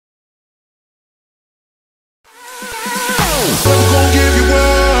Never gonna give you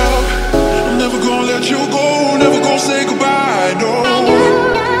up. I'm never gonna let you go. Never gonna say goodbye, no.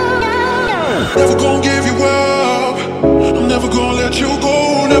 Never gonna give you up. I'm never gonna let you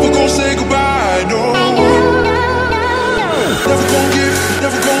go. Never gonna say goodbye, no. Never gonna give,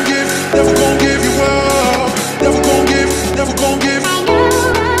 never gonna give, never gonna give you up. Never gonna give, never gonna give.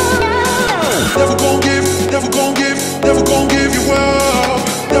 Never gonna give, never gonna give, never gonna give you up.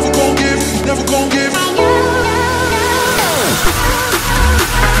 Never gonna give, never gonna give.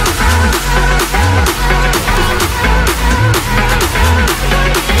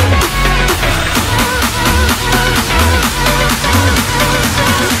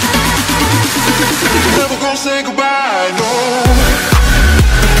 Never gonna say goodbye.